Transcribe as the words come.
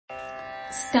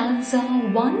Stanza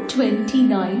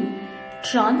 129,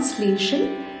 translation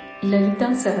Lalita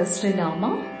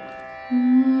Sahasranama.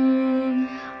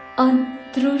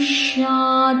 Adrushya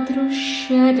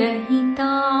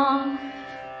Rahita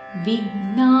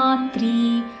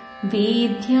Vignatri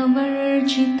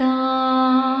Vedyavarjita.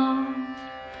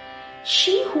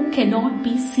 She who cannot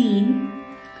be seen,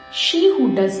 she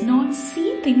who does not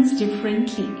see things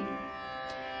differently,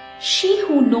 she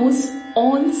who knows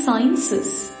all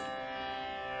sciences,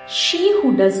 she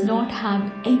who does not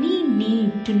have any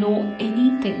need to know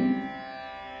anything.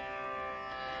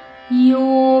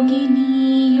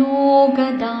 Yogini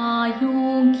Yogada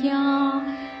Yogya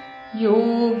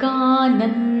Yogananda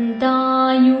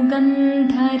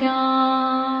Yugandhara.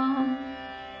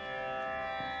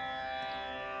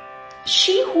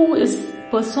 She who is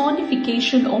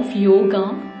personification of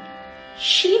yoga,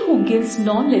 she who gives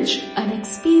knowledge and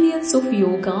experience of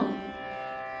yoga,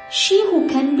 she who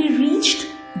can be reached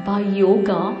by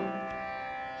yoga,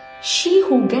 she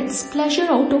who gets pleasure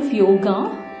out of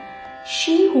yoga,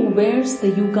 she who wears the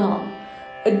yuga,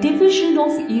 a division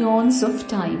of eons of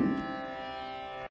time.